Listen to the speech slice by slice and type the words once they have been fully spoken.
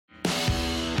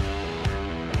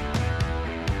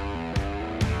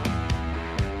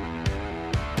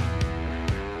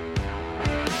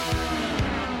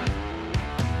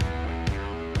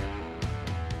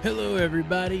Hello,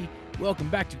 everybody. Welcome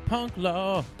back to Punk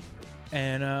Law.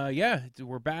 And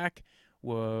we're back.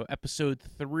 Episode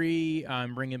 3.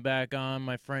 I'm bringing back on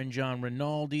my friend John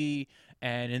Rinaldi.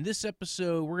 And in this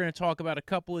episode, we're going to talk about a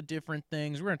couple of different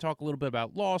things. We're going to talk a little bit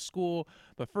about law school.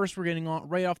 But first, we're getting on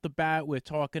right off the bat with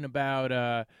talking about,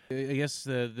 I guess,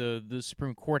 the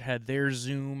Supreme Court had their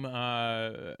Zoom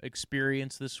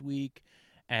experience this week.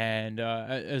 And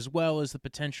as well as the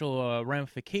potential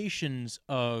ramifications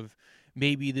of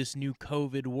maybe this new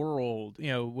COVID world.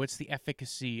 You know, what's the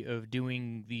efficacy of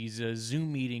doing these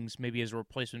Zoom meetings maybe as a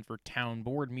replacement for town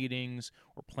board meetings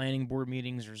or planning board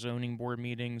meetings or zoning board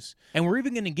meetings? And we're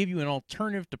even going to give you an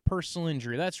alternative to personal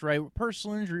injury. That's right,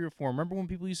 personal injury reform. Remember when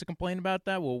people used to complain about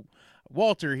that? Well,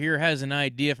 Walter here has an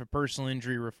idea for personal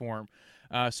injury reform.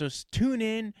 So tune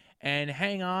in and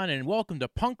hang on, and welcome to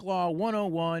Punk Law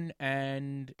 101.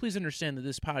 And please understand that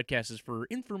this podcast is for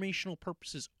informational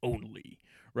purposes only,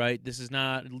 right? This is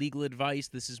not legal advice.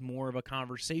 This is more of a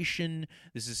conversation.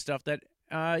 This is stuff that,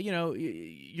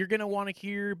 you're going to want to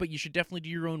hear, but you should definitely do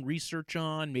your own research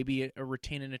on, maybe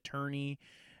retain an attorney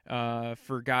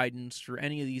for guidance for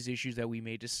any of these issues that we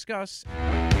may discuss.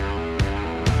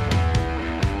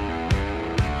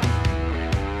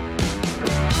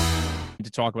 To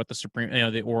talk about the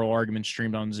the oral argument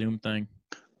streamed on Zoom thing.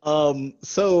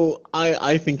 So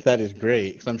I think that is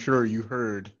great because I'm sure you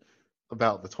heard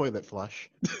about the toilet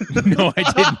flush. No, I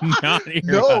did not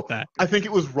hear about that. I think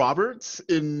it was Roberts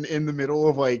in the middle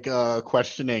of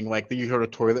questioning, you heard a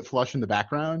toilet flush in the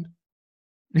background.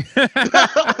 And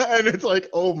it's like,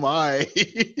 oh my.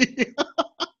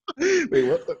 Wait,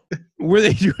 what? Were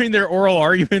they doing their oral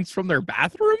arguments from their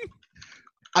bathroom?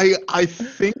 I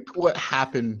think what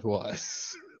happened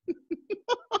was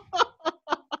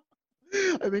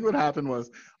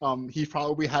he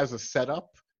probably has a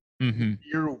setup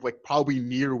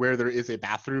near where there is a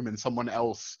bathroom, and someone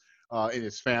else in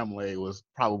his family was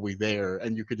probably there,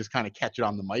 and you could just kind of catch it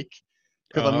on the mic.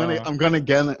 Because I'm gonna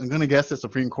guess that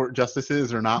Supreme Court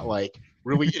justices are not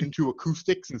really into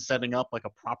acoustics and setting up a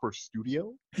proper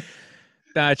studio.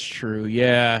 That's true,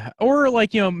 yeah. Or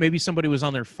maybe somebody was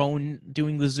on their phone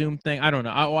doing the Zoom thing. I don't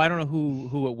know. I don't know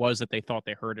who it was that they thought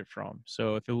they heard it from.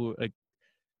 So if it was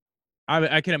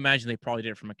I can imagine they probably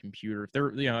did it from a computer. If they're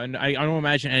and I don't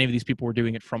imagine any of these people were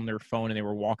doing it from their phone and they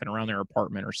were walking around their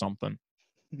apartment or something.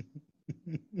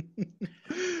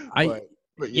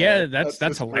 But yeah,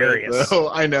 that's hilarious.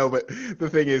 I know, but the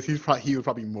thing is, he was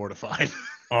probably mortified.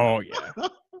 Oh yeah.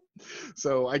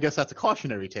 So I guess that's a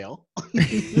cautionary tale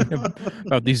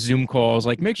about these Zoom calls.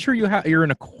 Make sure you're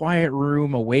in a quiet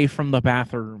room away from the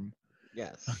bathroom.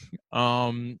 Yes.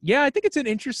 Yeah, I think it's an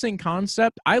interesting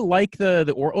concept. I like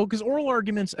the oral, because oral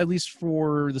arguments, at least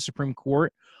for the Supreme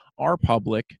Court, are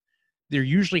public. They're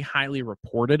usually highly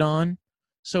reported on,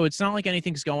 so it's not like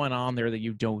anything's going on there that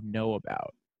you don't know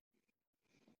about.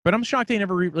 But I'm shocked they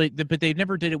never but they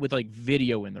never did it with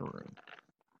video in the room.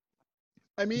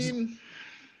 I mean,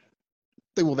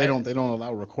 they don't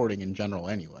allow recording in general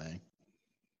anyway.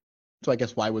 So I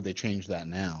guess why would they change that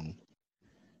now?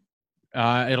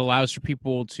 It allows for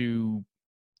people to,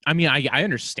 I mean, I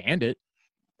understand it,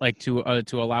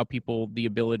 to allow people the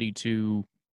ability to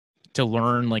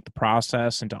learn the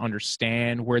process and to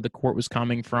understand where the court was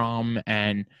coming from,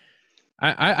 and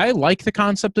I like the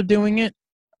concept of doing it.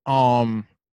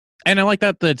 And I like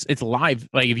that it's live.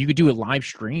 If you could do it live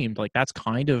streamed, that's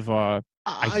kind of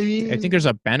I think there's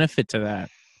a benefit to that.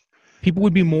 People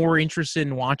would be more interested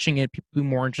in watching it. People would be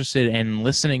more interested in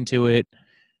listening to it.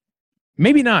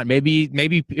 Maybe not. Maybe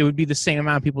it would be the same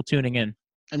amount of people tuning in.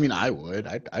 I mean, I would.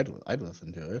 I'd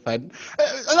listen to it.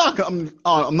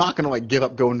 I'm not gonna give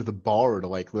up going to the bar to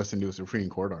listen to a Supreme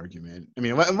Court argument. I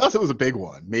mean, unless it was a big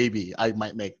one, maybe I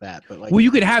might make that. But well,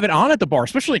 you could have it on at the bar,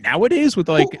 especially nowadays with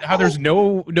how there's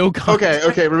no contact.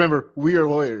 Okay. Remember, we are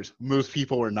lawyers. Most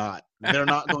people are not. They're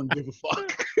not going to give a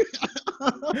fuck.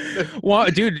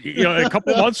 Well, dude, a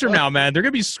couple months from now, man, they're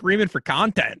gonna be screaming for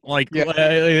content.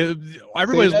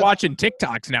 Everybody's watching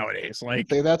TikToks nowadays.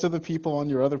 Say that to the people on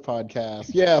your other podcast.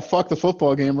 Yeah, fuck the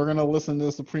football game. We're gonna listen to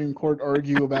the Supreme Court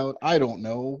argue about I don't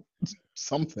know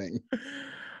something.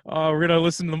 We're gonna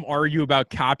listen to them argue about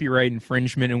copyright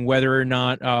infringement and whether or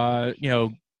not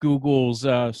Google's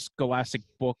Scholastic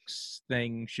Books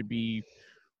thing should be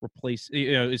replaced.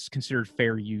 Is considered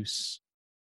fair use.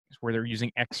 Where they're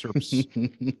using excerpts.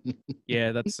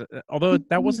 Yeah, that's although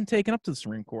that wasn't taken up to the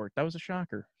Supreme Court. That was a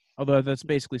shocker. Although that's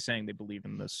basically saying they believe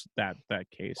in that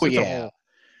case. Well, yeah.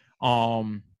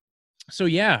 So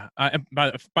yeah.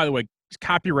 By the way,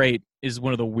 copyright is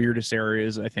one of the weirdest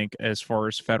areas, I think, as far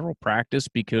as federal practice,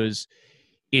 because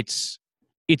it's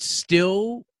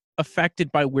still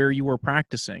affected by where you were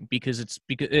practicing because it's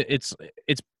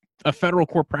a federal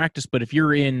court practice. But if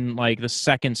you're in like the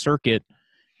Second Circuit,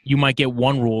 you might get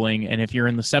one ruling, and if you're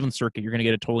in the Seventh Circuit, you're going to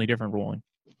get a totally different ruling.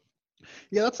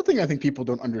 Yeah, that's the thing I think people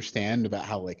don't understand about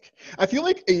how, like, I feel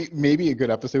like maybe a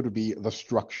good episode would be the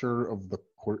structure of the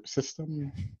court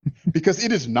system, because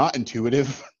it is not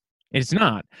intuitive. It's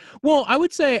not. Well, I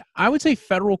would say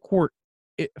federal court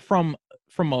from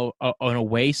an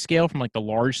away scale, from like the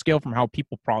large scale, from how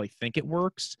people probably think it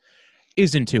works,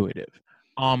 is intuitive.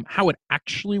 How it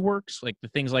actually works, like the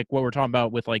things like what we're talking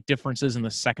about with like differences in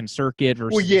the Second Circuit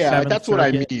versus Well, yeah, the Seventh that's what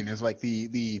I Circuit, mean. Is like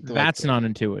the that's like, not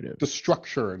intuitive. the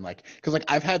structure, and like, because like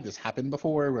I've had this happen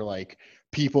before where like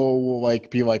people will like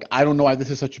be like, I don't know why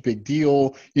this is such a big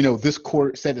deal, you know, this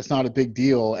court said it's not a big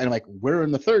deal, and like we're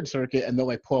in the Third Circuit, and they'll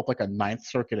like pull up like a Ninth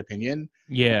Circuit opinion.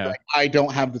 Yeah, Like, I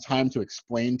don't have the time to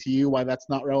explain to you why that's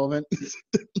not relevant.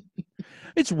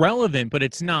 it's relevant, but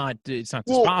it's not Well,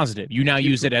 dispositive. You now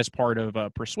use it as part of a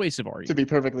persuasive to argument. be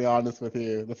perfectly honest with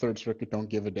you, the Third Circuit don't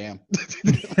give a damn.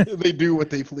 They do what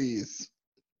they please.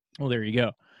 Well, there you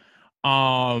go.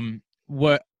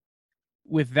 What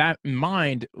with that in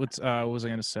mind, what was I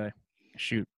going to say?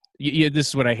 Shoot. Yeah, this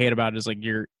is what I hate about it, is like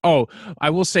I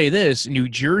will say this: New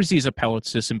Jersey's appellate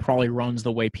system probably runs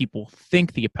the way people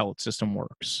think the appellate system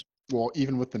works. Well,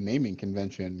 even with the naming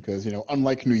convention, because, you know,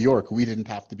 unlike New York, we didn't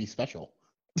have to be special.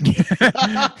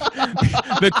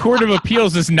 The Court of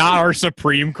Appeals is not our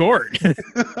Supreme Court.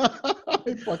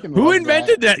 Who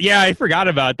invented that? Yeah, I forgot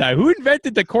about that. Who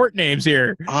invented the court names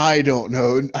here? I don't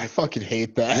know. I fucking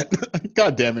hate that.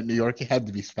 God damn it, New York, you had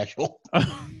to be special.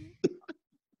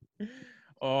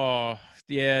 Oh,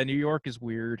 yeah, New York is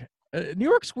weird. New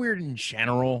York's weird in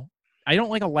general. I don't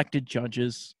like elected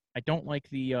judges. I don't like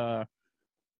the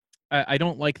I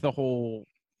don't like the whole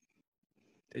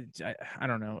I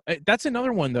don't know. That's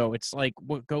another one, though. It's like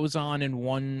what goes on in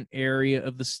one area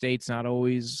of the state's not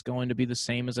always going to be the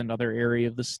same as another area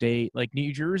of the state. Like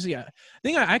New Jersey, I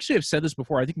think I actually have said this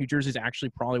before. I think New Jersey is actually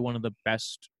probably one of the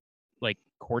best like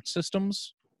court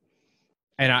systems.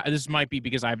 And this might be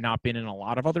because I've not been in a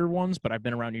lot of other ones, but I've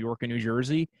been around New York and New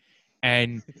Jersey.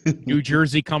 And New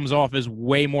Jersey comes off as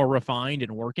way more refined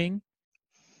and working,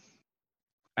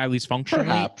 at least functionally.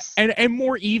 Perhaps. And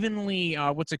more evenly,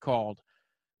 what's it called?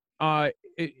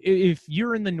 If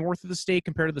you're in the north of the state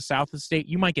compared to the south of the state,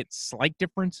 you might get slight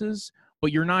differences,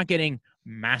 but you're not getting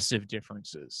massive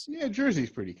differences. Yeah, Jersey's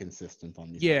pretty consistent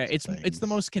on these. Yeah, it's the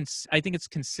most I think it's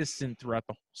consistent throughout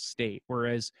the whole state.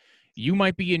 Whereas you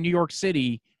might be in New York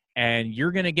City and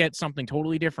you're going to get something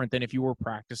totally different than if you were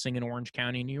practicing in Orange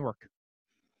County, New York.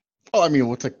 Oh, I mean,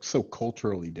 what's like so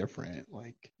culturally different?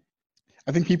 Like,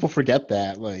 I think people forget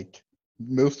that. Like,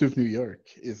 most of New York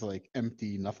is like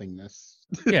empty nothingness.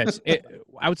 Yeah,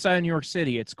 outside of New York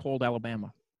City, it's cold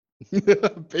Alabama.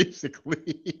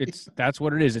 Basically, that's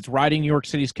what it is. It's riding New York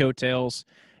City's coattails.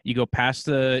 You go past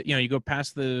the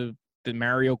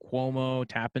Mario Cuomo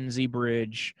Tappan Zee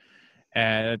Bridge,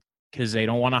 because they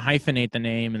don't want to hyphenate the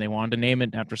name and they wanted to name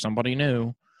it after somebody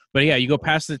new. But yeah, you go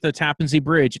past the Tappan Zee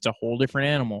Bridge, it's a whole different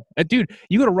animal. Dude,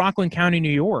 you go to Rockland County, New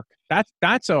York.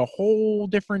 That's a whole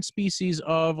different species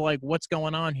of like what's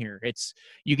going on here.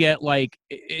 You get like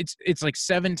it's like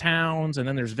 7 towns, and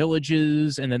then there's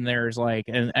villages, and then there's like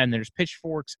and there's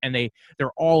pitchforks, and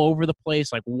they're all over the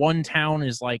place. Like one town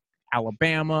is like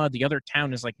Alabama, the other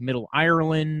town is like Middle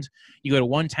Ireland. You go to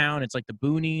one town, it's like the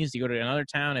boonies. You go to another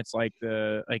town, it's like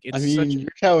you're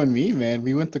telling me, man,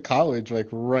 we went to college like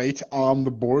right on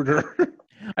the border.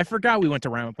 I forgot we went to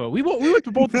Ramapo. We went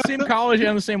to both the same college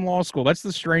and the same law school. That's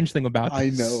the strange thing about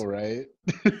this. I know, right?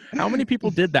 How many people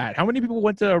did that? How many people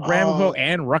went to Ramapo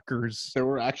and Rutgers? There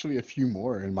were actually a few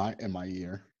more in my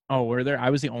year. Oh, were there? I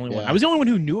was the only one. I was the only one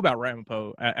who knew about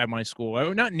Ramapo at my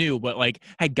school. Not knew, but like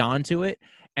had gone to it.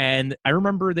 And I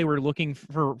remember they were looking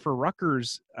for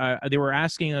Rutgers. They were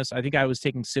asking us. I think I was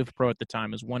taking Civ Pro at the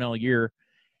time, as 1L year,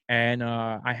 and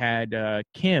I had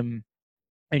Kim,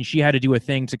 and she had to do a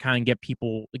thing to kind of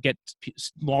get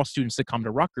law students to come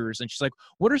to Rutgers. And she's like,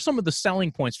 "What are some of the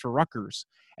selling points for Rutgers?"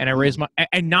 And I raised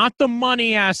and not the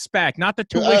money aspect, not the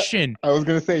tuition. I was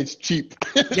gonna say it's cheap.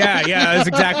 Yeah, that's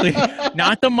exactly.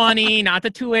 Not the money, not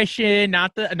the tuition,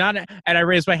 not. And I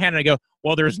raised my hand and I go,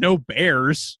 "Well, there's no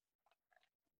bears."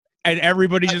 And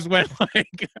everybody just went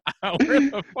like,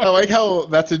 I like how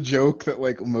that's a joke that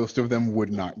like most of them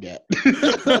would not get.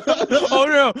 Oh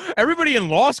no! Everybody in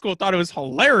law school thought it was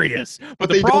hilarious, but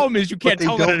the problem is you can't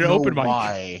tell that at an open mic.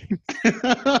 Why?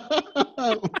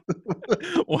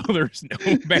 Well, there's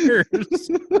no bears.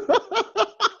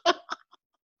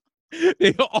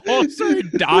 They all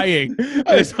started dying. And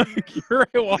it's like, you're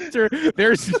right, Walter.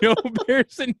 There's no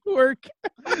bears in Newark.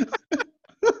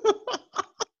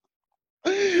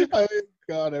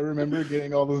 God, I remember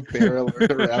getting all those bear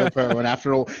alerts and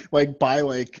after like by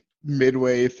like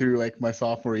midway through like my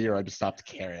sophomore year, I just stopped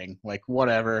caring. Like,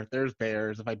 whatever, there's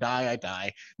bears. If I die, I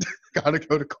die. Gotta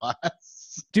go to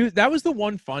class. Dude, that was the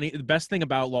best thing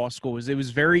about law school was it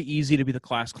was very easy to be the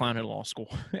class clown in law school.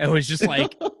 It was just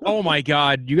like, oh my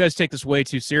God, you guys take this way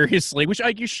too seriously, which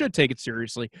you should take it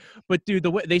seriously. But dude,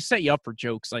 the way they set you up for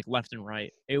jokes like left and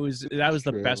right, that was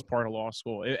the best part of law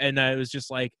school. And it was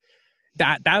just like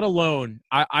that alone.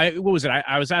 What was it?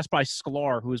 I was asked by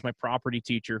Sklar, who was my property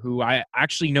teacher, who I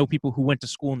actually know people who went to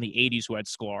school in the 80s who had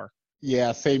Sklar.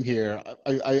 Yeah, same here.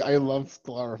 I love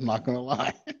Sklar, I'm not gonna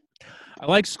lie. I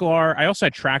like Sklar. I also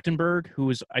had Trachtenberg,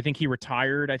 I think he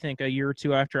retired, a year or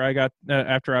two after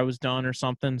after I was done or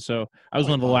something. So I was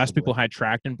one of the last people who had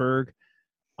Trachtenberg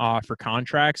for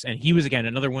contracts. And he was, again,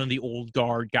 another one of the old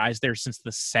guard guys there since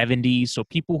the 70s. So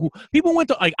people went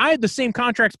to, like, I had the same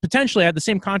contracts, potentially I had the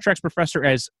same contracts professor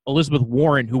as Elizabeth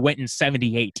Warren, who went in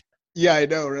 78. Yeah, I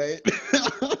know, right?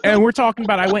 And we're talking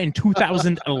about, I went in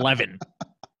 2011.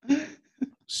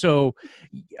 So,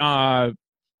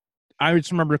 I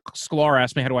just remember Sklar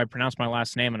asked me, how do I pronounce my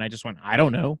last name? And I just went, I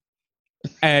don't know.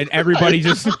 And everybody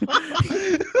just,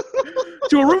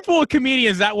 to a room full of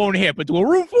comedians, that won't hit. But to a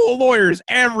room full of lawyers,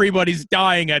 everybody's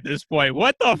dying at this point.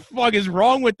 What the fuck is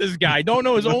wrong with this guy? Don't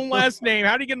know his own last name.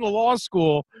 How did he get into law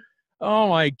school? Oh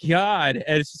my God.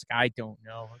 And it's just, I don't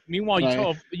know. Meanwhile,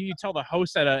 you tell the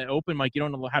host at an open mic, you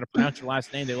don't know how to pronounce your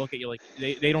last name. They look at you like,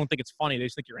 they don't think it's funny. They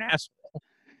just think you're an asshole.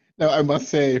 Now, I must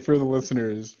say, for the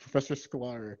listeners, Professor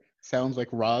Sklar sounds like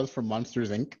Roz from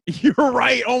Monsters, Inc. You're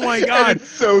right. Oh my God. It's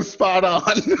so spot on.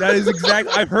 That is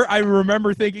exactly. I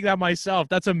remember thinking that myself.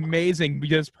 That's amazing.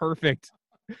 That's perfect.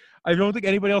 I don't think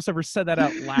anybody else ever said that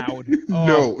out loud.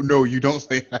 Oh. No, you don't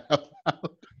say that out loud.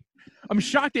 I'm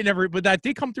shocked it never, but that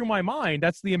did come through my mind.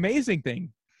 That's the amazing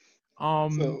thing.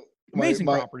 Amazing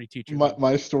property teacher.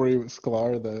 My story with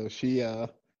Sklar, though,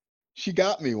 she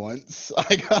got me once.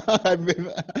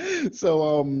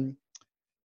 So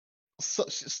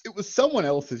it was someone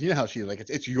else's. You know how she's like,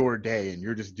 it's your day and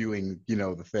you're just doing,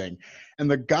 the thing. And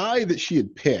the guy that she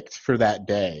had picked for that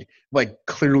day, like,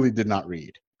 clearly did not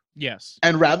read. Yes.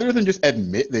 And rather than just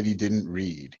admit that he didn't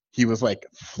read, he was like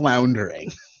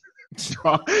floundering.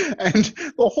 And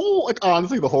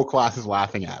honestly, the whole class is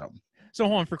laughing at him. So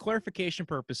hold on, for clarification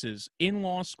purposes, in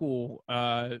law school,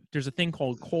 there's a thing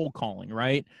called cold calling,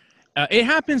 right? It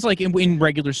happens like in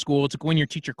regular school. It's like when your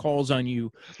teacher calls on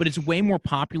you, but it's way more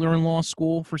popular in law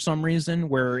school for some reason,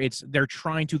 where they're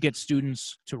trying to get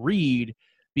students to read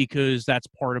because that's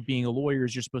part of being a lawyer.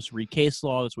 Is you're supposed to read case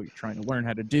law. That's what you're trying to learn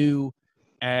how to do.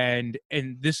 And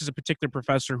this is a particular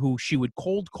professor who she would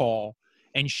cold call,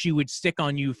 and she would stick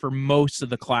on you for most of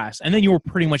the class, and then you were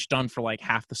pretty much done for like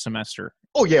half the semester.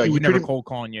 Oh yeah, you would never cold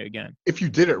call on you again. If you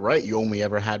did it right, you only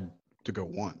ever had to go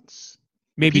once,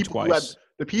 maybe twice.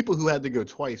 The people who had to go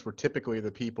twice were typically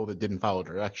the people that didn't follow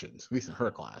directions, at least in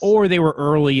her class. Or they were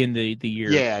early in the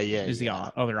year. Yeah. Is the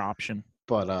other option.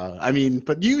 But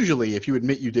but usually if you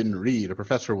admit you didn't read, a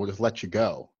professor will just let you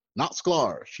go. Not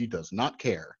Sklar. She does not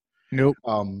care. Nope.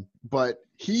 But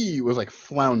he was like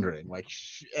floundering,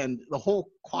 and the whole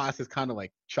class is kind of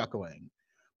like chuckling.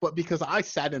 But because I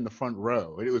sat in the front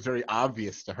row, and it was very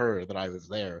obvious to her that I was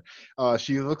there,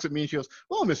 she looks at me and she goes,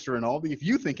 "Well, Mr. Rinaldi, if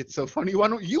you think it's so funny, why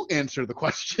don't you answer the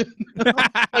question?"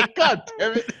 Like, God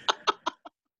damn it!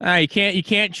 You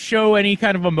can't show any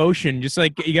kind of emotion. Just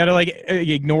like you gotta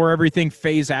ignore everything,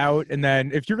 phase out, and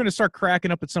then if you're gonna start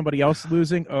cracking up at somebody else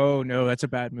losing, oh no, that's a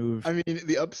bad move. I mean,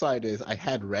 the upside is I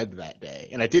had read that day,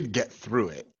 and I did get through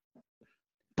it.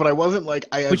 But I wasn't like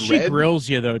I had But she read. grills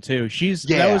you though too.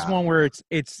 That was one where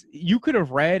it's you could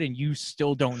have read and you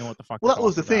still don't know what the fuck. Well, that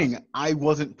was the thing. I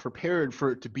wasn't prepared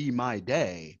for it to be my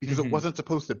day because it wasn't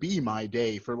supposed to be my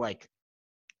day for like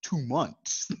 2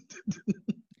 months.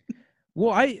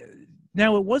 Well,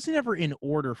 now it wasn't ever in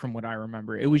order from what I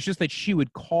remember. It was just that she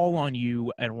would call on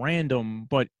you at random,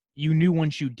 but you knew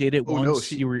once you did it. No,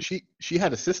 she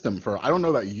had a system for. I don't know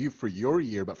about you for your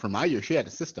year, but for my year, she had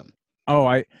a system. Oh,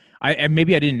 I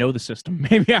maybe I didn't know the system.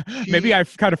 Maybe I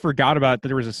kind of forgot about that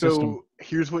there was a system. So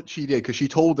here's what she did, because she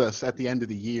told us at the end of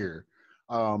the year,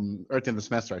 or at the end of the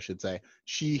semester, I should say.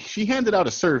 She handed out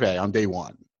a survey on day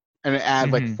one, and it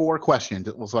had like 4 questions.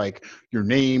 It was like your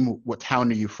name, what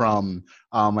town are you from,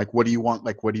 like what do you want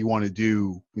to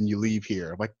do when you leave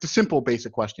here, like the simple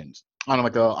basic questions on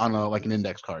an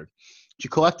index card. She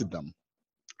collected them,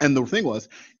 and the thing was,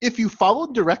 if you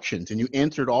followed directions and you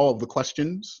answered all of the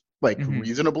questions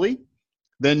reasonably,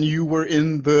 then you were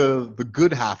in the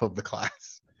good half of the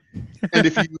class. And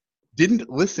if you didn't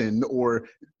listen or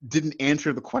didn't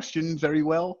answer the questions very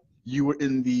well, you were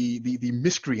in the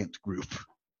miscreant group.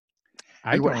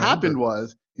 And what happened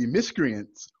was the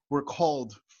miscreants were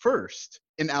called first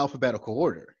in alphabetical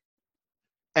order.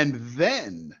 And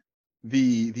then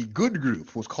the good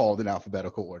group was called in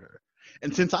alphabetical order.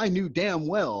 And since I knew damn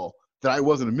well that I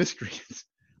wasn't a miscreant,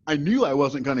 I knew I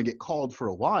wasn't going to get called for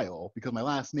a while because my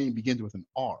last name begins with an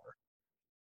R.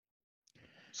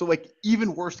 So, like,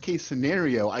 even worst case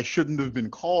scenario, I shouldn't have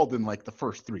been called in like the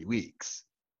first 3 weeks,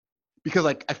 because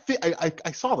like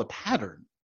I saw the pattern.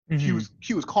 Mm-hmm.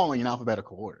 She was calling in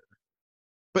alphabetical order,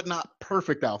 but not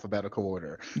perfect alphabetical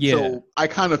order. Yeah. So I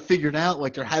kind of figured out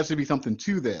like there has to be something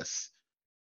to this.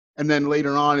 And then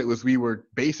later on, we were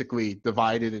basically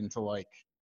divided into like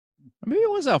maybe it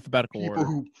was alphabetical people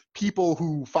order. People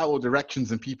who follow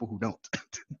directions and people who don't.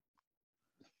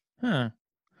 Huh.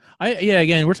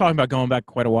 Again, we're talking about going back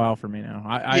quite a while for me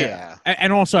now.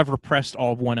 And also I've repressed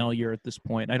all of 1L year at this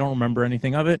point. I don't remember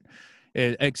anything of it,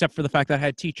 except for the fact that I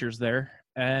had teachers there,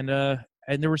 and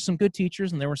there were some good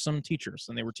teachers and there were some teachers,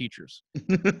 and they were teachers.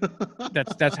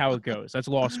 That's how it goes. That's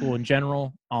law school in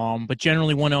general. But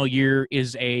generally 1L year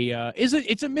is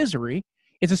it's a misery.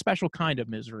 It's a special kind of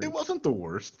misery. It wasn't the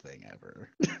worst thing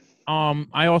ever.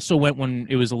 I also went when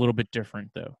it was a little bit different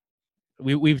though.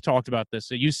 We've talked about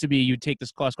this. It used to be you'd take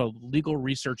this class called Legal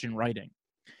Research and Writing.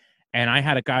 And I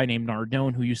had a guy named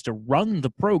Nardone who used to run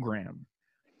the program,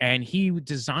 and he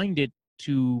designed it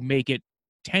to make it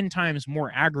 10 times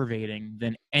more aggravating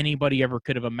than anybody ever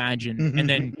could have imagined. And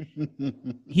then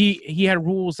he had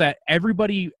rules that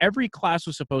every class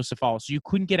was supposed to follow. So you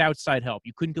couldn't get outside help.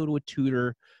 You couldn't go to a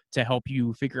tutor to help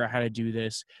you figure out how to do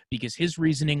this, because his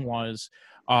reasoning was,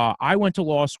 I went to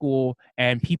law school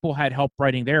and people had help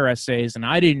writing their essays and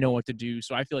I didn't know what to do.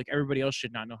 So I feel like everybody else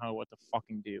should not know what to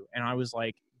fucking do. And I was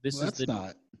like, that's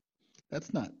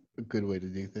not a good way to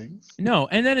do things. No.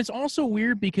 And then it's also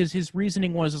weird because his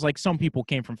reasoning was like, some people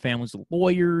came from families of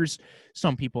lawyers.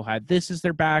 Some people had this as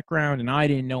their background and I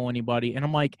didn't know anybody. And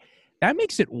I'm like, that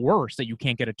makes it worse that you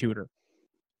can't get a tutor.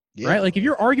 Yeah. Right? Like if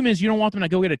your argument is you don't want them to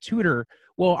go get a tutor,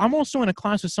 well, I'm also in a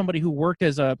class with somebody who worked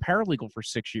as a paralegal for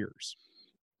 6 years.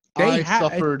 I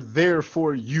suffered,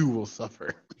 therefore you will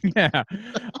suffer. Yeah.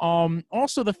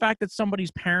 Also, the fact that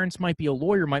somebody's parents might be a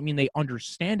lawyer might mean they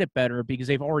understand it better because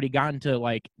they've already gotten to,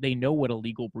 like, they know what a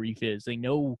legal brief is. They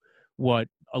know what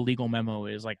a legal memo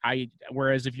is.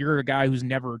 Whereas if you're a guy who's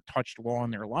never touched law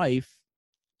in their life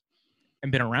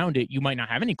and been around it, you might not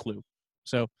have any clue.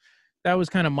 So that was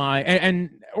kind of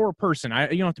or a person.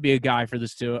 You don't have to be a guy for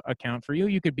this to account for you.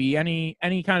 You could be any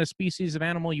kind of species of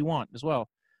animal you want as well.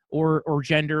 Or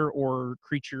gender, or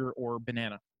creature, or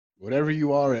banana. Whatever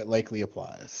you are, it likely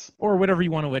applies. Or whatever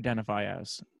you want to identify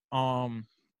as.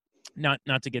 Not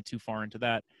to get too far into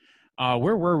that.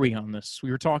 Where were we on this?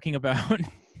 We were talking about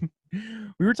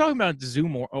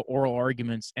Zoom oral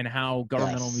arguments and how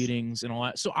governmental meetings and all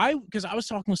that. So because I was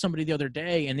talking with somebody the other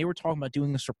day, and they were talking about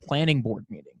doing this for planning board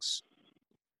meetings,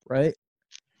 right?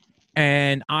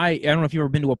 And I don't know if you've ever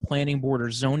been to a planning board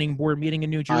or zoning board meeting in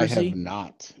New Jersey. I have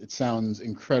not. It sounds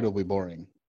incredibly boring.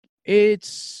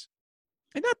 It's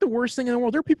not the worst thing in the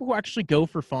world. There are people who actually go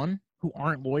for fun who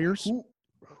aren't lawyers.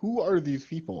 Who are these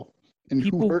people? And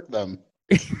who hurt them?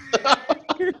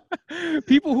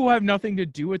 People who have nothing to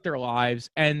do with their lives,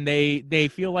 and they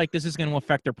feel like this is going to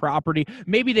affect their property.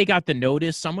 Maybe they got the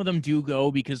notice. Some of them do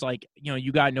go because, like,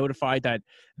 you got notified that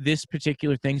this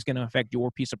particular thing's going to affect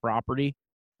your piece of property.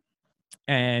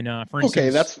 And for instance, okay,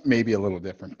 that's maybe a little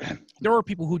different. There are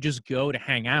people who just go to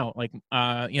hang out. Like,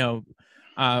 I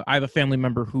have a family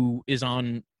member who is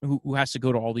who has to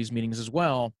go to all these meetings as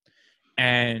well,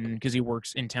 and because he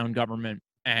works in town government,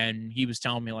 and he was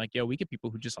telling me, like, we get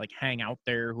people who just like hang out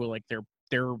there who are like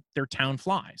they're town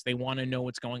flies. They want to know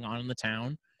what's going on in the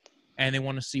town, and they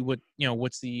want to see what's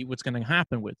going to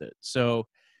happen with it. So,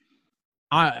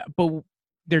 but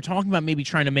they're talking about maybe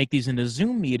trying to make these into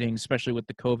Zoom meetings, especially with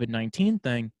the COVID-19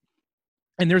 thing.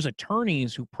 And there's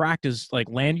attorneys who practice like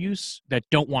land use that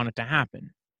don't want it to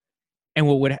happen.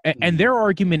 And and their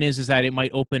argument is that it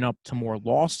might open up to more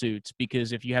lawsuits,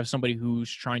 because if you have somebody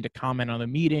who's trying to comment on the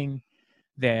meeting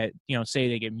that, say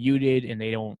they get muted and they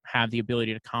don't have the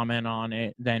ability to comment on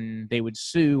it, then they would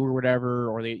sue or whatever,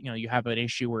 or you have an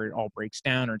issue where it all breaks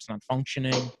down or it's not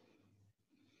functioning.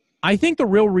 I think the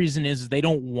real reason is they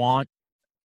don't want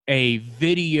a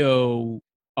video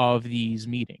of these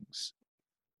meetings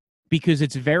because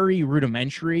it's very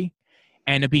rudimentary.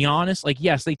 And to be honest, like,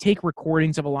 yes, they take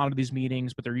recordings of a lot of these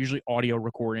meetings, but they're usually audio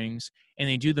recordings, and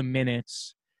they do the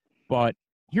minutes. But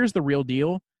here's the real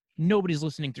deal. nobody's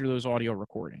listening through those audio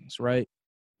recordings, right?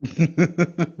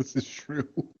 This is true.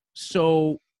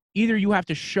 So either you have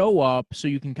to show up so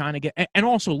you can kind of get, and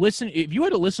also listen. If you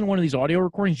had to listen to one of these audio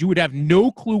recordings, you would have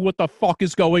no clue what the fuck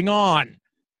is going on.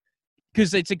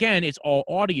 Because it's all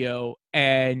audio.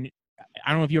 And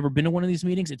I don't know if you've ever been to one of these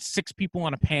meetings. It's 6 people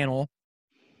on a panel,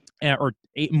 or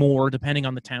 8 more, depending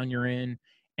on the town you're in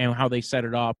and how they set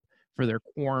it up for their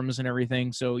quorums and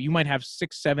everything. So you might have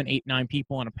 6, 7, 8, 9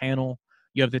 people on a panel.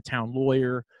 You have the town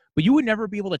lawyer, but you would never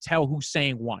be able to tell who's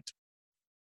saying what.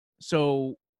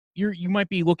 So you might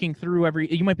be looking through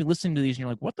you might be listening to these and you're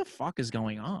like, what the fuck is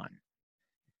going on?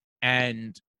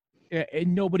 And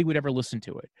nobody would ever listen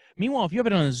to it. Meanwhile, if you have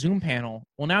it on a Zoom panel,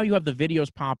 well, now you have the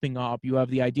videos popping up. You have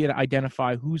the idea to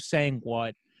identify who's saying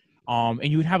what. And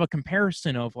you would have a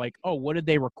comparison of like, oh, what did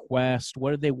they request?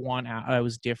 What did they want? It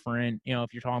was different. You know,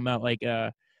 if you're talking about like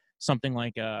something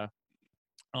like a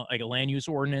land use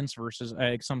ordinance versus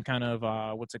some kind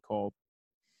of what's it called?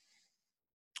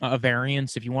 A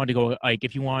variance. If you wanted to go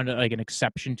if you wanted like an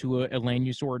exception to a land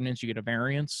use ordinance, you get a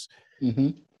variance.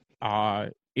 Mm-hmm.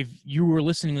 If you were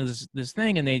listening to this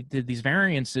thing and they did these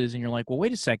variances and you're like, well,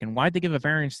 wait a second, why'd they give a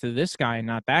variance to this guy and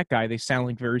not that guy? They sound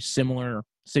like very similar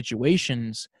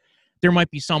situations. There might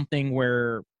be something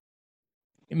where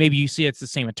maybe you see it's the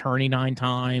same attorney 9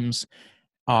 times.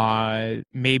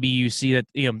 Maybe you see that,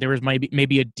 you know, there was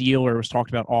maybe a deal or it was talked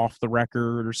about off the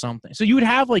record or something. So you would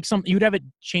have you would have it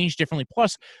changed differently.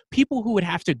 Plus, people who would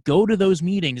have to go to those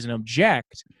meetings and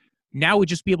object now would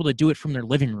just be able to do it from their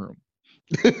living room.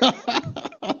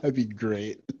 That'd be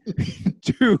great.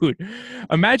 Dude,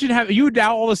 imagine you would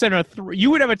now all of a sudden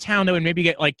you would have a town that would maybe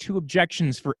get like 2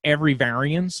 objections for every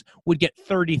variance, would get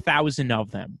 30,000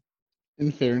 of them.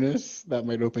 In fairness, that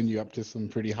might open you up to some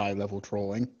pretty high level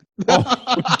trolling.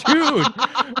 Oh,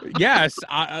 dude, yes.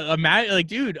 Imagine, like,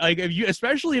 dude, like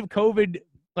especially if COVID,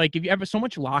 like if you have so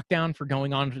much lockdown for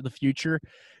going on to the future,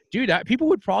 dude, people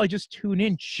would probably just tune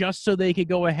in just so they could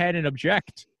go ahead and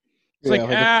object. It's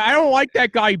I don't like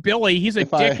that guy Billy. He's a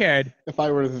dickhead. If I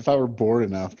were bored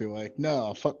enough, be like,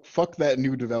 no, fuck that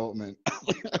new development.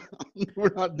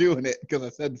 We're not doing it because I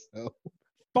said so.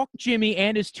 Fuck Jimmy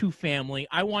and his 2 family.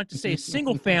 I want to say a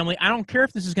single family. I don't care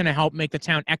if this is going to help make the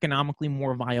town economically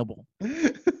more viable.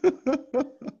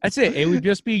 That's it. It would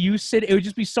just be it would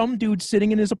just be some dude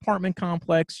sitting in his apartment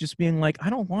complex just being like, I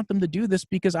don't want them to do this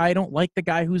because I don't like the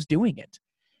guy who's doing it.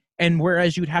 And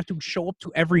whereas you'd have to show up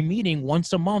to every meeting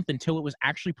once a month until it was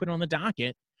actually put on the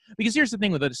docket. Because here's the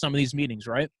thing with some of these meetings,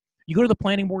 right? You go to the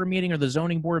planning board meeting or the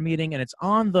zoning board meeting and it's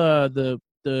on the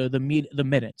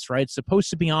minutes, right? It's supposed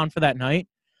to be on for that night.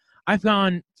 I've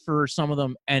gone for some of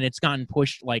them and it's gotten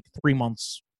pushed like 3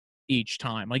 months each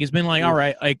time. Like it's been like, all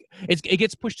right, like it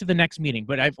gets pushed to the next meeting,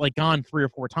 but I've like gone 3 or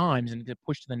 4 times and get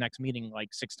pushed to the next meeting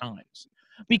like 6 times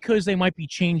because they might be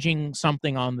changing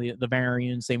something on the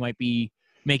variance. They might be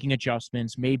making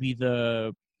adjustments. Maybe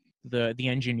the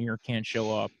engineer can't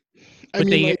show up. But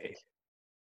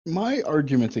my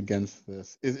argument against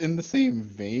this is in the same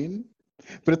vein,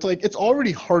 but it's like it's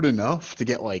already hard enough to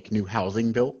get like new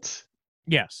housing built.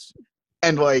 Yes.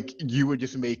 And like you would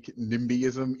just make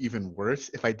NIMBYism even worse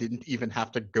if I didn't even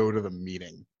have to go to the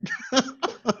meeting.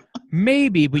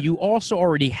 Maybe, but you also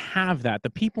already have that. The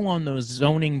people on those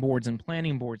zoning boards and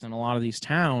planning boards in a lot of these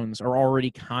towns are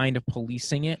already kind of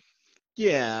policing it.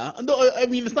 Yeah. No, I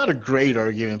mean, it's not a great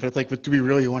argument, but it's like, but do we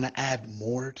really want to add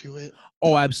more to it?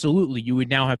 Oh, absolutely. You would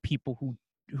now have people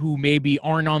who maybe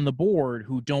aren't on the board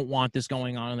who don't want this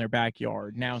going on in their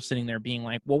backyard now sitting there being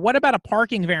like, well, what about a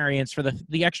parking variance for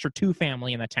the extra 2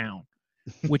 family in the town?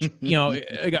 Which, you know,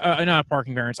 not a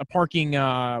parking variance, a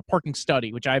parking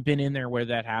study, which I've been in there where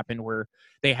that happened, where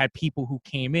they had people who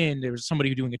came in. There was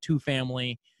somebody doing a 2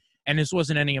 family, and this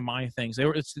wasn't any of my things.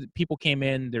 People came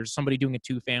in, there's somebody doing a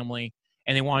 2 family,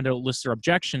 and they wanted to list their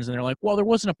objections, and they're like, well, there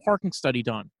wasn't a parking study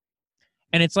done.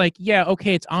 And it's like, yeah,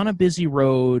 okay, it's on a busy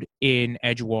road in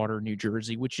Edgewater, New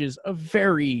Jersey, which is a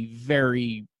very,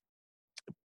 very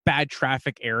bad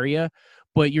traffic area.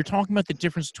 But you're talking about the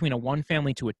difference between a 1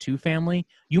 family to a 2 family.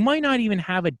 You might not even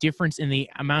have a difference in the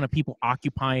amount of people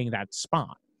occupying that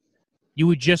spot. You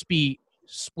would just be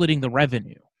splitting the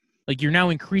revenue. Like you're now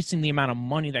increasing the amount of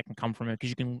money that can come from it because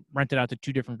you can rent it out to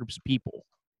 2 different groups of people.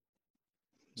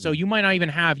 So you might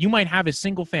have a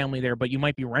single family there, but you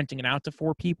might be renting it out to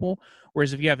 4 people.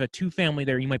 Whereas if you have a 2 family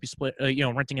there, you might be split,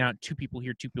 renting it out 2 people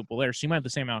here, 2 people there. So you might have the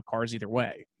same amount of cars either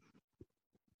way.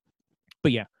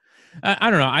 But yeah,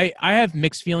 I don't know. I have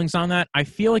mixed feelings on that. I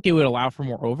feel like it would allow for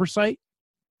more oversight.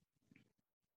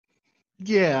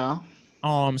 Yeah.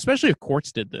 Especially if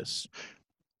courts did this.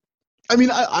 I mean,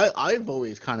 I've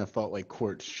always kind of felt like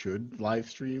courts should live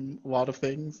stream a lot of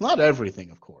things. Not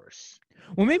everything, of course.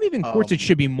 Well, maybe even courts, it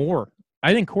should be more.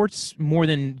 I think courts more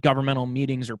than governmental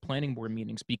meetings or planning board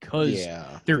meetings, because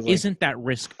there isn't that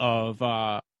risk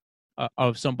of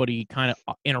somebody kind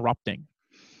of interrupting.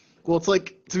 Well, it's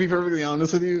like, to be perfectly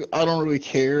honest with you, I don't really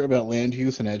care about land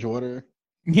use in Edgewater.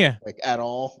 Yeah, like at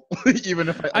all. Even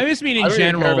if I just mean in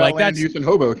general, like land use in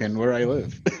Hoboken, where I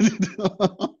live.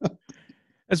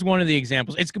 That's one of the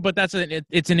examples. But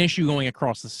it's an issue going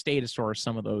across the state as far as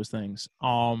some of those things.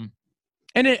 And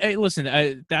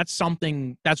listen, that's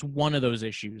one of those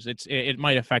issues. It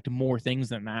might affect more things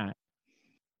than that.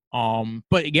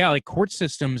 But yeah, like court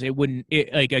systems, again,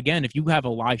 if you have a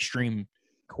live stream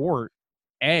court,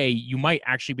 you might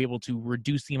actually be able to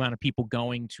reduce the amount of people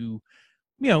going to,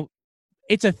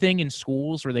 it's a thing in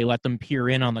schools where they let them peer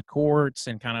in on the courts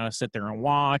and kind of sit there and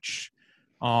watch.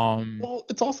 Well,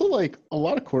 it's also like a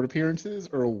lot of court appearances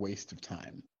are a waste of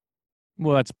time.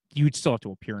 Well, you'd still have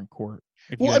to appear in court.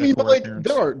 Well, I mean, but like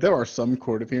there are some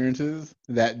court appearances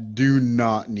that do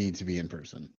not need to be in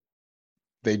person.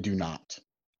 They do not.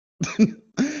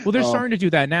 Well, they're starting to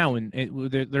do that now, and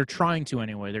they're trying to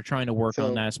anyway. They're trying to work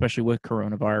on that, especially with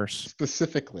coronavirus.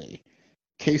 Specifically,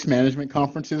 case management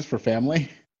conferences for family.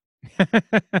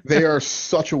 They are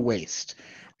such a waste.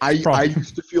 I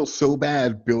used to feel so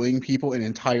bad billing people an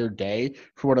entire day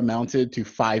for what amounted to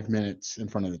 5 minutes in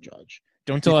front of the judge.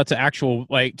 Don't tell that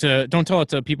to don't tell it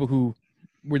to people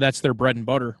where that's their bread and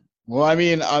butter. Well, I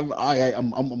mean,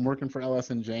 I'm working for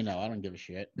LS&J now. I don't give a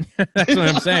shit. That's what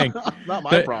I'm saying. Not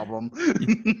my problem.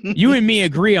 You and me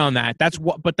agree on that.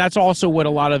 But that's also what a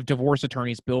lot of divorce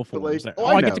attorneys bill for. Like,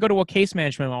 I get to go to a case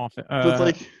management office.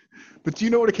 But do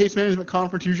you know what a case management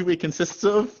conference usually consists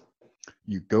of?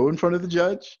 You go in front of the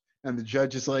judge, and the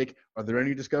judge is like, "Are there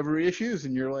any discovery issues?"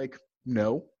 And you're like,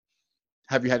 "No."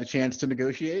 "Have you had a chance to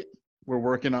negotiate?" "We're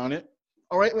working on it."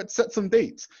 "All right, let's set some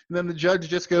dates." And then the judge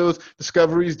just goes,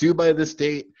 "Discovery's due by this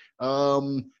date. We're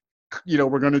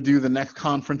going to do the next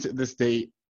conference at this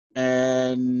date,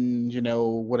 and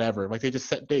whatever." Like, they just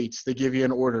set dates, they give you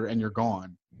an order, and you're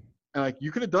gone. And like,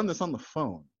 you could have done this on the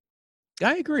phone.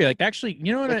 I agree. Like, actually,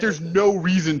 there's no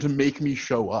reason to make me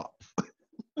show up.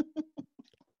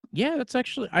 Yeah, that's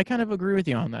actually, I kind of agree with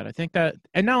you on that. I think that,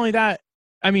 and not only that,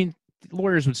 I mean,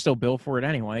 lawyers would still bill for it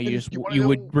anyway. You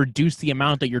would reduce the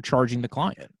amount that you're charging the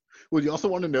client. Well, you also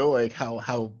want to know like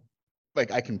how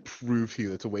like I can prove to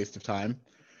you it's a waste of time.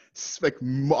 Like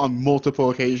on multiple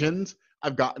occasions,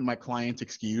 I've gotten my clients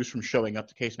excused from showing up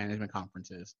to case management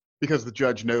conferences because the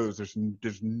judge knows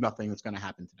there's nothing that's going to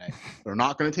happen today. They're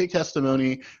not going to take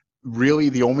testimony. Really,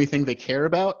 the only thing they care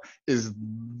about is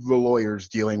the lawyers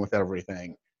dealing with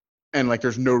everything. And like,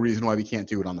 there's no reason why we can't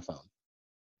do it on the phone.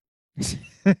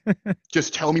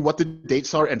 Just tell me what the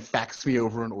dates are and fax me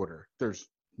over an order. There's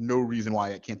no reason why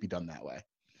it can't be done that way.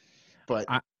 But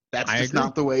that's just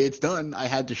not the way it's done. I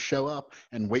had to show up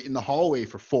and wait in the hallway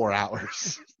for 4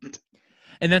 hours.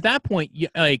 And at that point,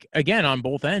 like, again, on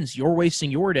both ends, you're wasting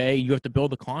your day. You have to bill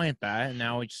the client that. And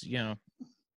now it's,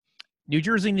 New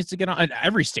Jersey needs to get on.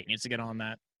 Every state needs to get on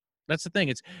that. That's the thing.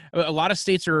 It's a lot of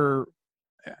states are,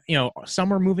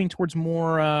 some are moving towards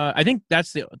more. I think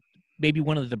that's maybe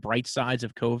one of the bright sides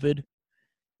of COVID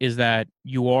is that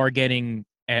you are getting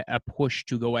a push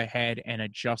to go ahead and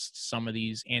adjust some of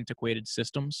these antiquated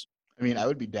systems. I mean, I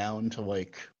would be down to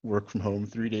like work from home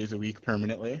 3 days a week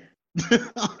permanently.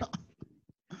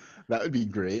 That would be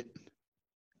great.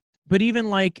 But even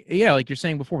like you're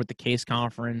saying before with the case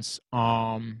conference,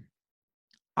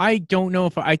 I don't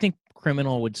know I think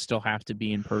criminal would still have to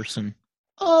be in person.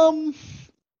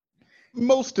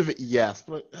 Most of it, yes,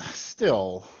 but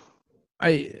still.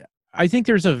 I think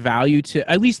there's a value to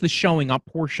at least the showing up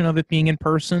portion of it being in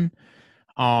person.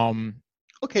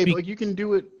 Okay, but like you can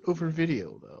do it over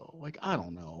video though. Like, I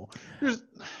don't know.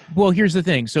 Well, here's the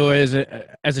thing. So as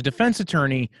a defense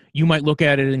attorney, you might look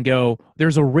at it and go,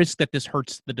 there's a risk that this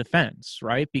hurts the defense,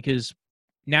 right? Because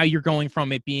now you're going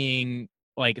from it being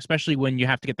like, especially when you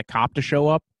have to get the cop to show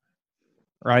up,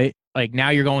 right? Like now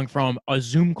you're going from a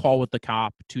Zoom call with the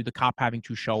cop to the cop having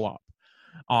to show up.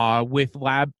 With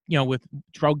with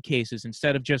drug cases,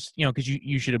 instead of just, because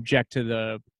you should object to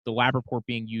the lab report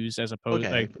being used as opposed.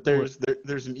 Okay, but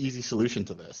there's an easy solution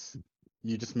to this.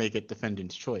 You just make it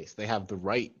defendant's choice. They have the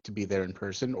right to be there in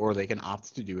person, or they can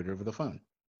opt to do it over the phone.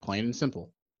 Plain and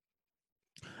simple.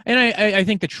 And I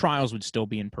think the trials would still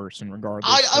be in person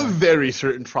regardless. I'm very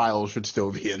certain trials should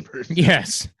still be in person.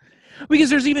 Yes. Because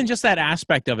there's even just that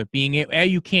aspect of it being,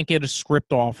 you can't get a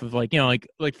script off of like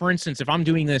for instance, if I'm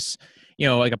doing this,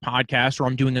 like a podcast, or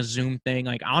I'm doing a Zoom thing.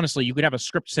 Like, honestly, you could have a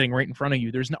script sitting right in front of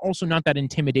you. There's also not that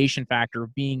intimidation factor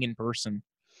of being in person.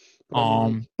 But I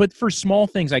mean, like, But for small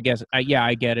things, I guess, I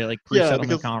get it. Like yeah,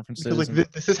 pre-settlement conferences.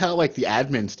 like this is how like the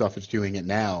admin stuff is doing it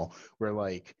now, where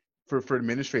like for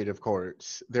administrative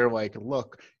courts, they're like,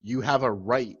 look, you have a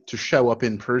right to show up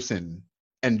in person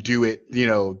and do it,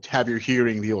 have your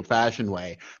hearing the old-fashioned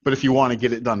way. But if you want to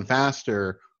get it done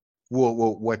faster,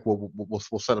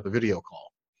 we'll set up a video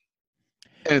call.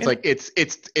 And it's like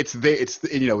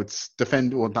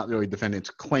not really defendant's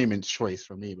claimant's choice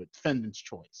for me, but defendant's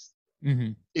choice.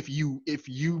 Mm-hmm. If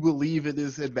you believe it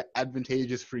is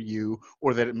advantageous for you,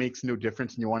 or that it makes no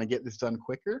difference and you want to get this done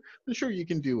quicker, then sure, you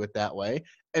can do it that way.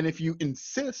 And if you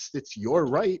insist, it's your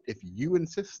right. If you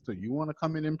insist or you want to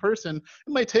come in person,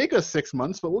 it might take us 6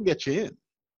 months, but we'll get you in.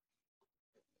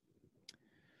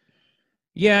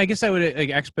 Yeah, I guess I would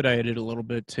expedite it a little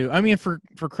bit too. I mean, for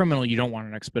criminal, you don't want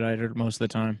it expedited most of the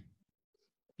time.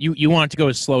 You want it to go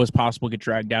as slow as possible, get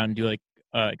dragged down, and do like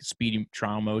speedy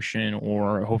trial motion,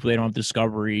 or hopefully they don't have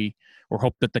discovery, or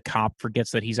hope that the cop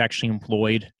forgets that he's actually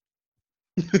employed.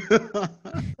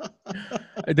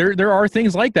 There are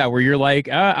things like that where you're like,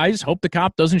 I just hope the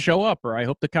cop doesn't show up, or I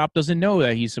hope the cop doesn't know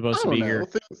that he's supposed to be here.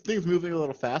 Things moving a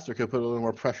little faster could put a little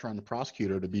more pressure on the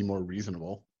prosecutor to be more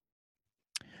reasonable.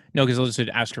 No, because they'll just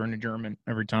ask for an adjournment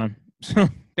every time. So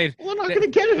we're not going to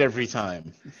get it every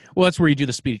time. Well, that's where you do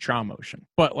the speedy trial motion.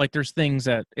 But like, there's things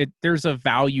that there's a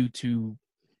value to.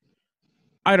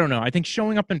 I don't know. I think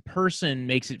showing up in person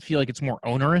makes it feel like it's more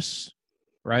onerous,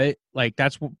 right? Like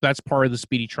that's part of the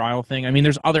speedy trial thing. I mean,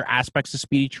 there's other aspects of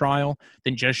speedy trial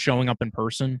than just showing up in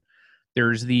person.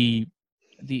 There's the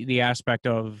aspect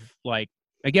of like,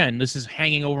 again, this is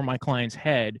hanging over my client's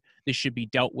head. This should be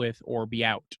dealt with or be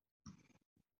out.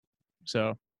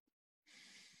 So.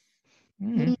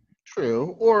 Mm-hmm.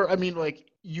 True. Or, I mean,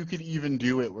 like, you could even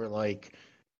do it where, like,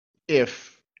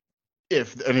 if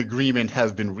an agreement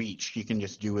has been reached, you can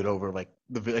just do it over, like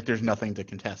there's nothing to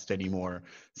contest anymore.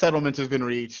 Settlement has been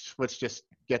reached. Let's just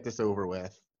get this over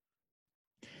with.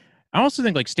 I also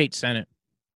think, like, state senate,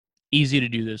 easy to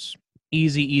do this.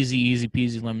 Easy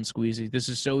peasy, lemon squeezy. This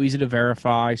is so easy to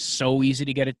verify, so easy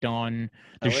to get it done.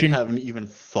 I haven't even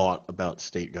thought about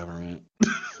state government.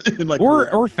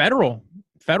 or federal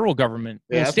government.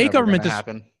 Yeah, well, state government doesn't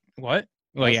happen. What?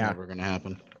 Well, that's never gonna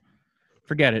happen.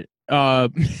 Forget it.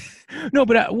 No,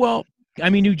 but I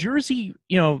mean, New Jersey.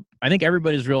 I think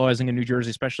everybody's realizing in New Jersey,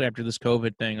 especially after this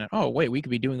COVID thing, that we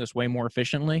could be doing this way more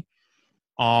efficiently.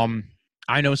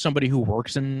 I know somebody who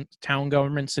works in town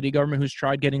government, city government, who's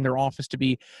tried getting their office to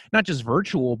be not just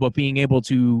virtual, but being able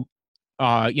to,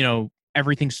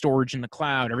 everything storage in the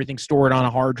cloud, everything stored on a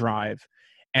hard drive,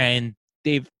 and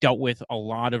they've dealt with a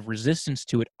lot of resistance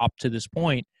to it up to this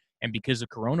point. And because of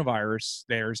coronavirus,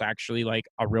 there's actually like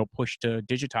a real push to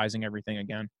digitizing everything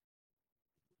again.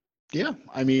 Yeah.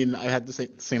 I mean, I had the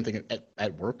same thing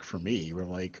at work for me, where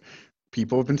like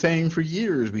people have been saying for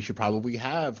years, we should probably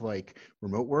have like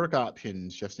remote work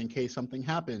options just in case something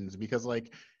happens. Because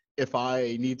like, if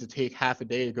I need to take half a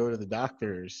day to go to the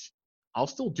doctor's, I'll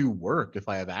still do work if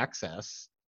I have access.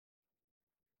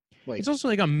 Like, it's also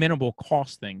like a minimal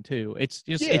cost thing too. It's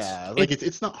just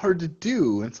it's not hard to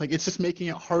do. It's like it's just making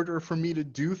it harder for me to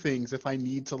do things if I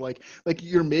need to like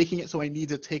you're making it so I need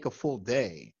to take a full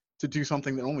day to do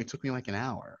something that only took me like an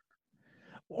hour.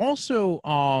 Also,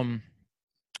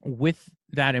 with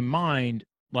that in mind,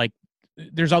 like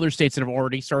there's other states that have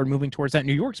already started moving towards that.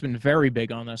 New York's been very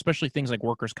big on that, especially things like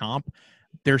workers' comp.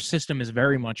 Their system is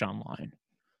very much online,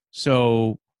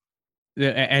 so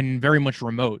and very much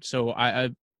remote. So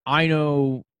I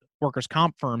know workers'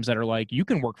 comp firms that are like, you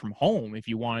can work from home if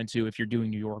you wanted to, if you're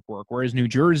doing New York work. Whereas New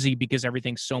Jersey, because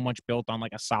everything's so much built on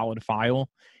like a solid file,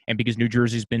 and because New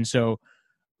Jersey's been so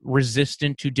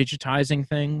resistant to digitizing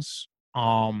things,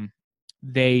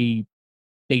 they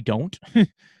don't.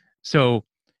 So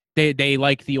they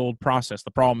like the old process. The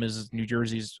problem is New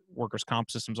Jersey's workers' comp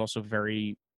system is also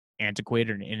very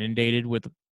antiquated and inundated with,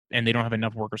 and they don't have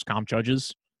enough workers' comp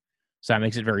judges. So that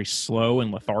makes it very slow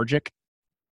and lethargic.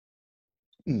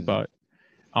 But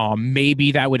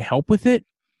maybe that would help with it.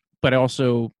 But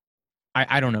also,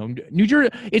 I don't know. New Jersey,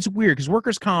 it's weird because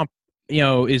workers' comp,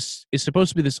 is supposed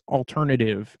to be this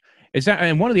alternative. Is that,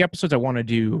 and one of the episodes I want to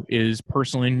do is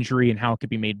personal injury and how it could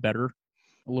be made better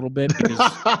a little bit. Because,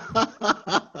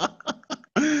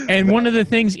 and one of the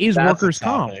things is workers'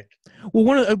 comp.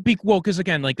 Well, because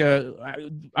again, like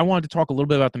I wanted to talk a little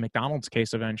bit about the McDonald's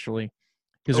case eventually,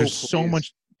 because there's so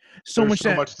much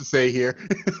to say here.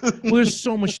 Well, there's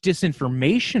so much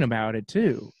disinformation about it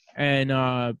too, and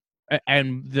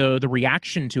the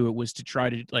reaction to it was to try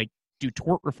to like do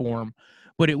tort reform,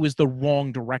 but it was the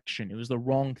wrong direction. It was the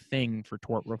wrong thing for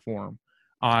tort reform.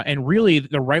 And really,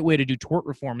 the right way to do tort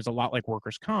reform is a lot like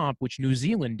workers' comp, which New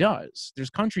Zealand does. There's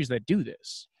countries that do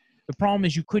this. The problem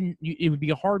is it would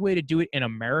be a hard way to do it in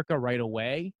America right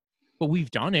away, but we've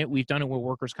done it. We've done it with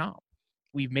workers' comp.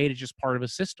 We've made it just part of a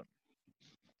system.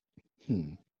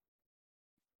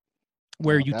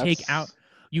 Where you take out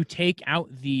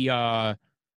the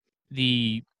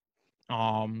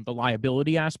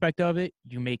liability aspect of it.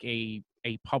 You make a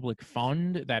public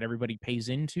fund that everybody pays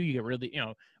into. You get rid of the,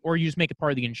 or you just make it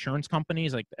part of the insurance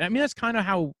companies. Like, I mean, that's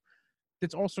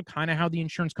also kind of how the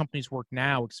insurance companies work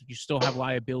now, except you still have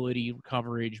liability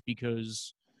coverage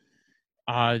because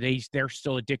they're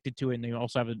still addicted to it, and they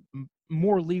also have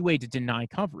more leeway to deny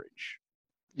coverage.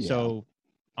 Yeah. So,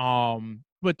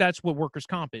 but that's what workers'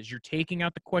 comp is. You're taking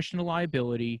out the question of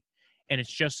liability, and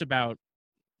it's just about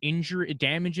injury,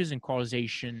 damages, and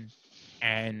causation.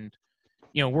 And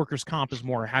workers' comp is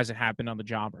more, has it happened on the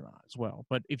job or not as well.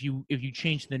 But if you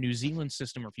change the New Zealand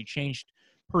system, or if you changed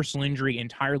personal injury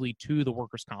entirely to the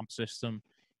workers' comp system,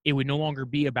 it would no longer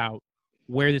be about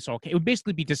where this all came. It would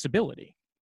basically be disability.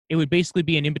 It would basically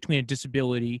be an in-between of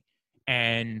disability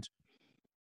and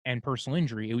personal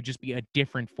injury. It would just be a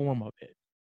different form of it.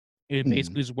 It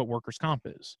basically is what workers' comp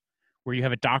is, where you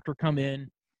have a doctor come in.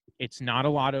 It's not a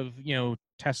lot of,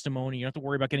 testimony. You don't have to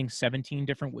worry about getting 17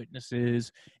 different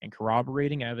witnesses and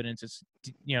corroborating evidence. It's,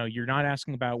 you're not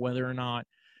asking about whether or not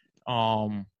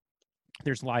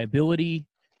there's liability,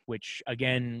 which,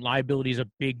 again, liability is a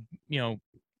big,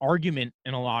 argument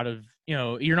in a lot of,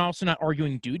 you're also not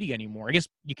arguing duty anymore. I guess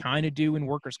you kind of do in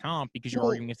workers' comp because you're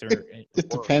arguing if they're... It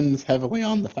depends heavily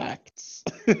on the facts.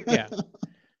 Yeah.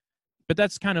 But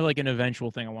that's kind of like an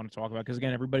eventual thing I want to talk about because,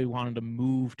 again, everybody wanted to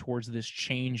move towards this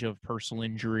change of personal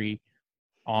injury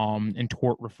and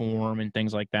tort reform and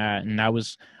things like that. And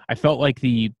I felt like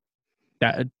the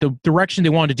direction they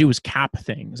wanted to do was cap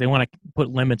things. They want to put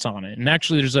limits on it. And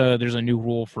actually there's a new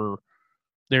rule for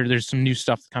there's some new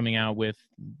stuff coming out with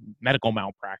medical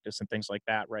malpractice and things like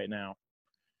that right now.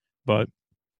 But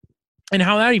and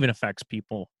how that even affects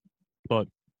people. But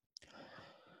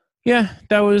yeah,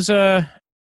 that was I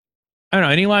don't know.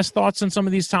 Any last thoughts on some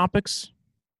of these topics?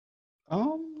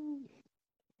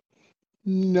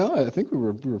 No, I think we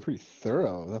were pretty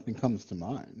thorough. Nothing comes to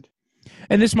mind.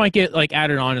 And this might get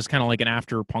added on as kind of like an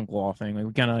after punk law thing. Like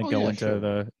we kind of go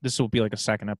into this will be like a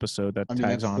second episode that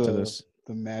tags on to this.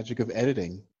 The magic of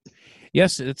editing.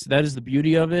 Yes, that is the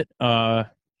beauty of it.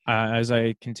 As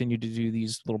I continue to do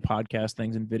these little podcast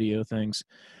things and video things,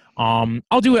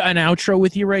 I'll do an outro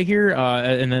with you right here,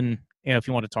 and then if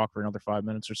you want to talk for another 5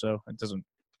 minutes or so, it doesn't.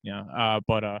 Yeah.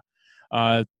 But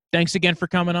thanks again for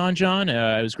coming on, John.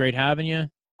 It was great having you.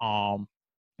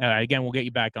 Again, we'll get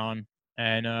you back on.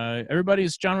 And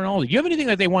everybody's John Rinaldi. Do you have anything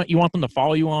that you want them to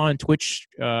follow you on? Twitch,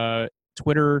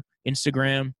 Twitter,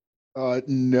 Instagram?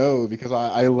 No, because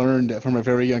I learned from a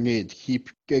very young age,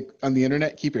 on the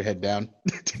internet, keep your head down.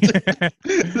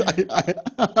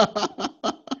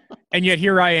 And yet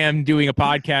here I am doing a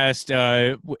podcast,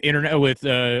 internet with,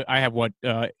 I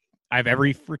have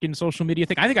every freaking social media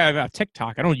thing. I think I have a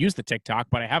TikTok. I don't use the TikTok,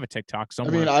 but I have a TikTok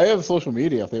somewhere. I mean, I have social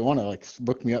media. If they want to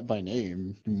book me up by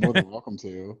name, you're more than welcome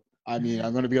to. I mean,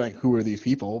 I'm going to be like, who are these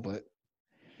people? But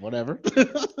whatever.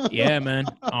 Yeah, man.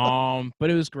 But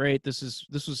it was great. This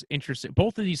was interesting.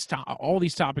 Both of all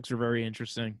these topics are very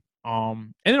interesting.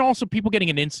 And then also people getting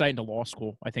an insight into law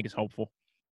school, I think is helpful.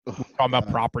 Talking about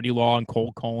property law and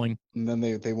cold calling. And then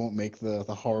they won't make the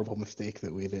horrible mistake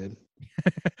that we did.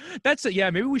 That's it. Yeah,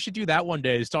 maybe we should do that one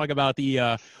day. Is talk about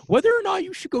the whether or not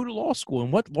you should go to law school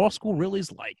and what law school really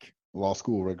is like. Law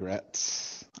school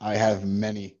regrets. I have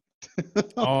many.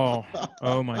 oh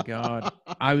my God!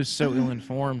 I was so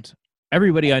ill-informed.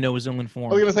 Everybody I know was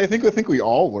ill-informed. I was gonna say, I think we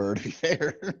all were. To be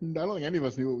fair, I don't think any of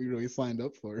us knew what we really signed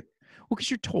up for. Well, because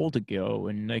you're told to go,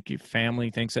 and your family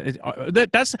thinks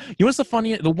that's what's the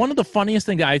funniest. One of the funniest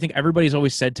things that I think everybody's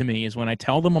always said to me is when I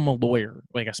tell them I'm a lawyer,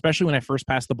 especially when I first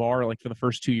passed the bar, for the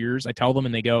first 2 years, I tell them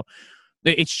and they go,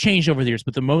 "It's changed over the years,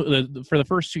 but for the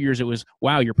first 2 years, it was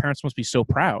wow, your parents must be so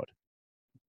proud."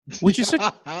 Which is you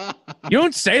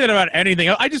don't say that about anything.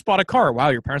 I just bought a car. Wow,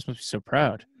 your parents must be so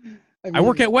proud. I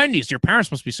work at Wendy's. Your parents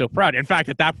must be so proud. In fact,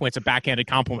 at that point, it's a backhanded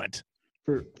compliment.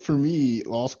 For me,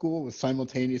 law school was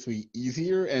simultaneously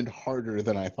easier and harder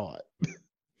than I thought.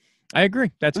 I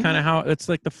agree. That's kind of how it's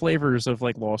the flavors of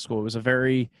law school. It was a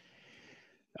very,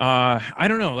 I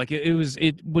don't know,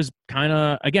 it was kind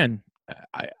of, again,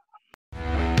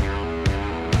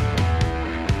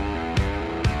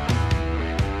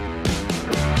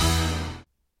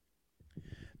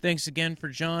 Thanks again for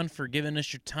John for giving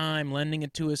us your time, lending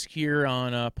it to us here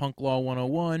on Punk Law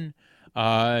 101.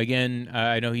 Again,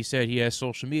 I know he said he has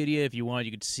social media. If you want,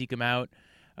 you could seek him out.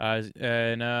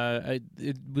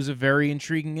 It was a very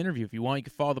intriguing interview. If you want, you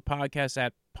can follow the podcast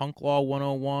at Punk Law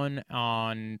 101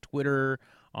 on Twitter,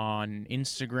 on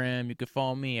Instagram. You can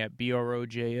follow me at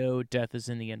BROJO, Death is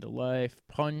in the End of Life,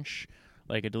 Punch,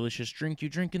 like a delicious drink you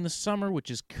drink in the summer, which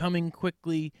is coming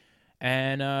quickly.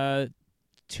 And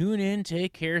tune in,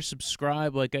 take care,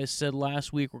 subscribe. Like I said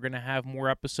last week, we're going to have more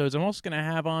episodes. I'm also going to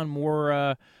have on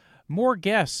more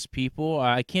guests, people.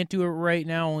 I can't do it right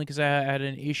now only because I had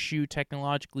an issue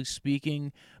technologically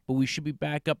speaking, but we should be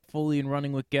back up fully and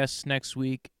running with guests next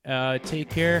week. Take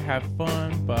care. Have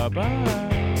fun.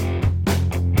 Bye-bye.